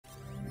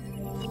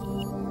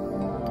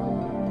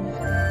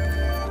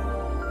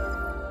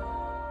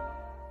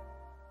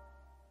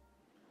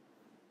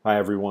Hi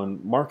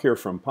everyone, Mark here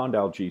from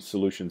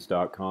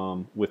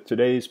pondalgaesolutions.com with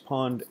today's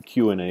pond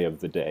Q&A of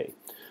the day.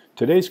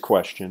 Today's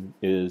question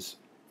is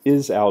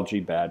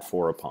algae bad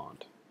for a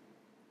pond?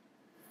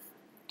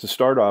 To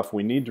start off,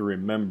 we need to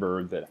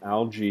remember that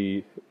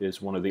algae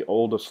is one of the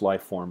oldest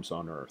life forms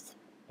on Earth,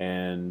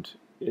 and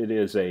it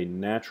is a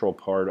natural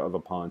part of a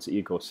pond's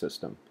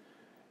ecosystem.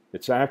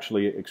 It's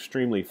actually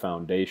extremely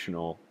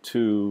foundational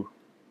to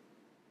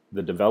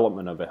the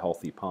development of a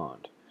healthy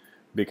pond,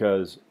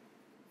 because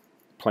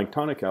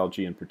planktonic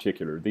algae in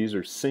particular, these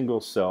are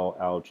single-cell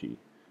algae.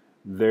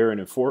 They're an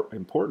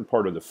important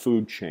part of the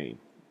food chain.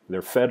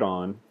 They're fed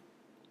on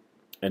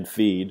and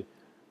feed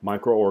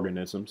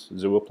microorganisms,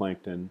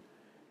 zooplankton,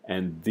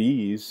 and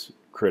these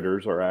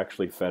critters are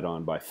actually fed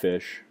on by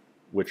fish,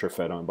 which are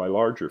fed on by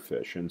larger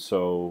fish. And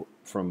so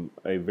from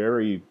a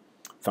very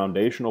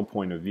foundational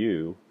point of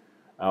view,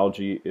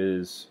 algae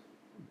is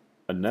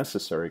a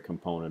necessary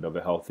component of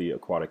a healthy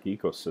aquatic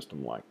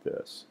ecosystem like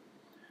this.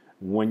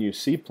 When you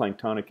see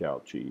planktonic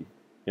algae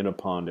in a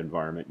pond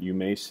environment, you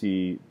may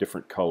see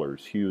different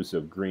colors, hues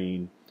of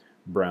green,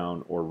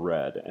 brown, or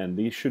red, and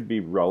these should be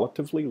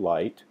relatively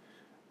light.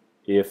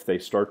 If they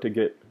start to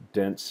get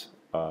dense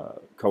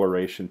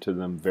coloration to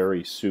them,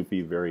 very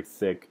soupy, very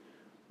thick,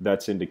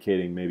 that's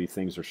indicating maybe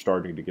things are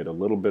starting to get a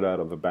little bit out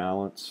of the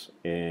balance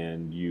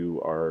and you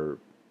are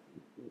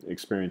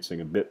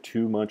experiencing a bit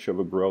too much of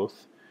a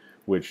growth,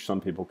 which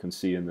some people can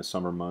see in the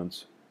summer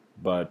months.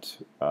 But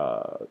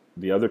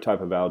the other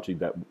type of algae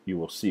that you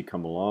will see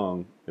come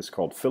along is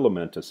called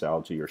filamentous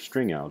algae or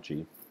string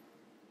algae.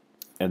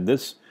 And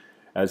this,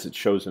 as it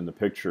shows in the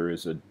picture,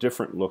 is a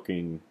different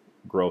looking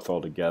growth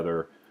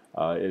altogether.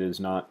 It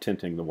is not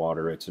tinting the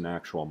water, it's an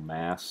actual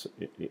mass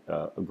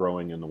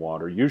growing in the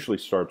water. Usually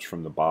starts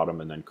from the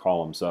bottom and then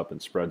columns up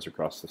and spreads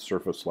across the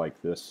surface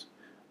like this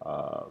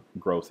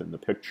growth in the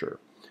picture.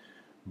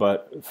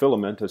 But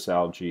filamentous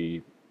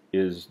algae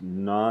is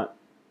not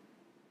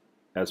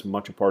as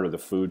much a part of the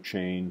food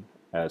chain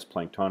as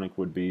planktonic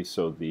would be,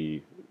 so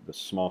the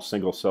small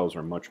single cells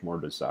are much more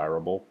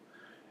desirable.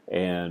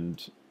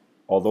 And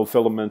although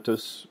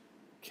filamentous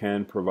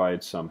can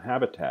provide some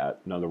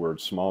habitat, in other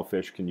words, small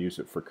fish can use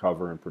it for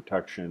cover and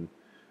protection,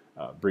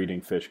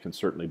 breeding fish can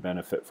certainly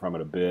benefit from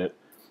it a bit,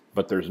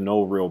 but there's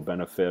no real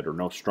benefit or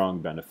no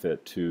strong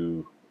benefit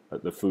to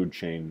the food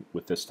chain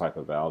with this type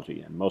of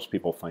algae. And most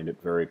people find it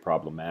very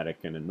problematic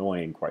and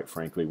annoying, quite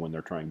frankly, when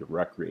they're trying to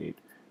recreate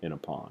in a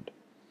pond.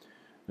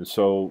 And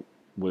so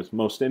with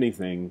most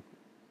anything,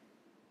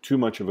 too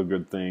much of a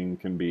good thing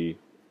can be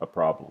a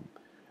problem.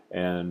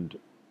 And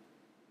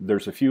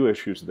there's a few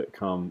issues that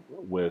come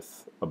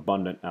with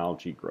abundant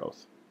algae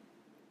growth.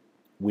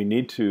 We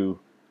need to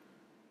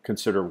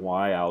consider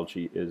why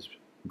algae is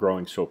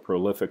growing so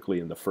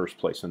prolifically in the first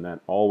place, and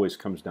that always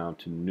comes down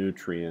to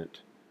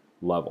nutrient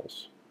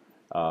levels,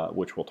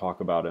 which we'll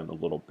talk about in a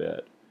little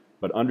bit.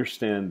 But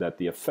understand that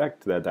the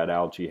effect that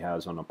algae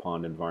has on a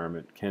pond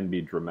environment can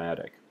be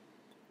dramatic.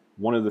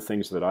 One of the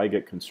things that I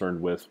get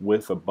concerned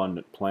with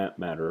abundant plant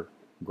matter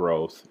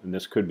growth, and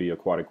this could be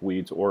aquatic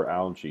weeds or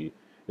algae,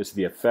 is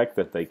the effect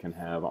that they can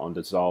have on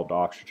dissolved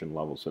oxygen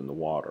levels in the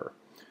water.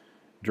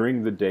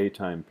 During the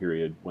daytime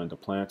period, when the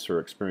plants are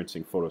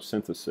experiencing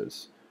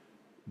photosynthesis,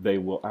 they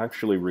will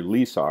actually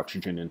release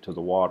oxygen into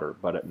the water,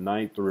 but at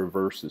night the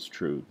reverse is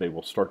true. They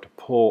will start to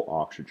pull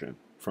oxygen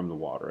from the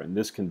water, and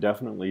this can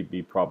definitely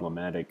be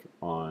problematic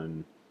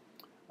on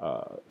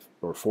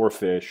or for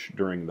fish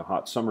during the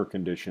hot summer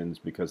conditions,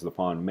 because the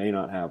pond may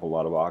not have a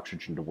lot of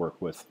oxygen to work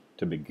with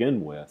to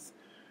begin with,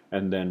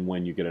 and then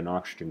when you get an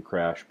oxygen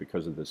crash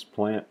because of this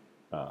plant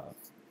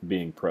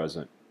being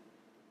present,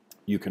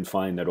 you can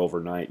find that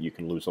overnight you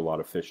can lose a lot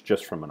of fish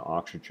just from an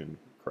oxygen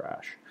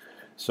crash.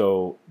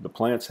 So the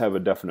plants have a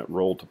definite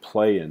role to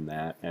play in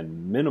that,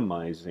 and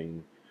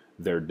minimizing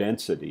their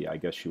density, I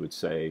guess you would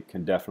say,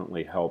 can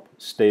definitely help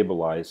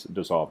stabilize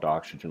dissolved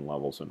oxygen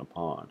levels in a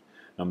pond.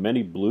 Now,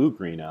 many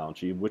blue-green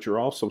algae, which are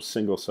also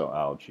single-cell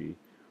algae,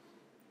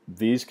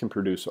 these can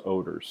produce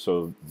odors.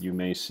 So you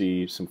may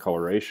see some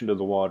coloration to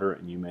the water,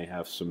 and you may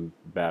have some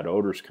bad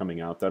odors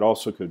coming out. That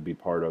also could be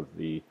part of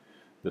the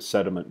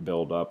sediment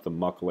buildup, the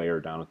muck layer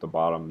down at the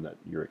bottom that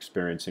you're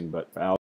experiencing. But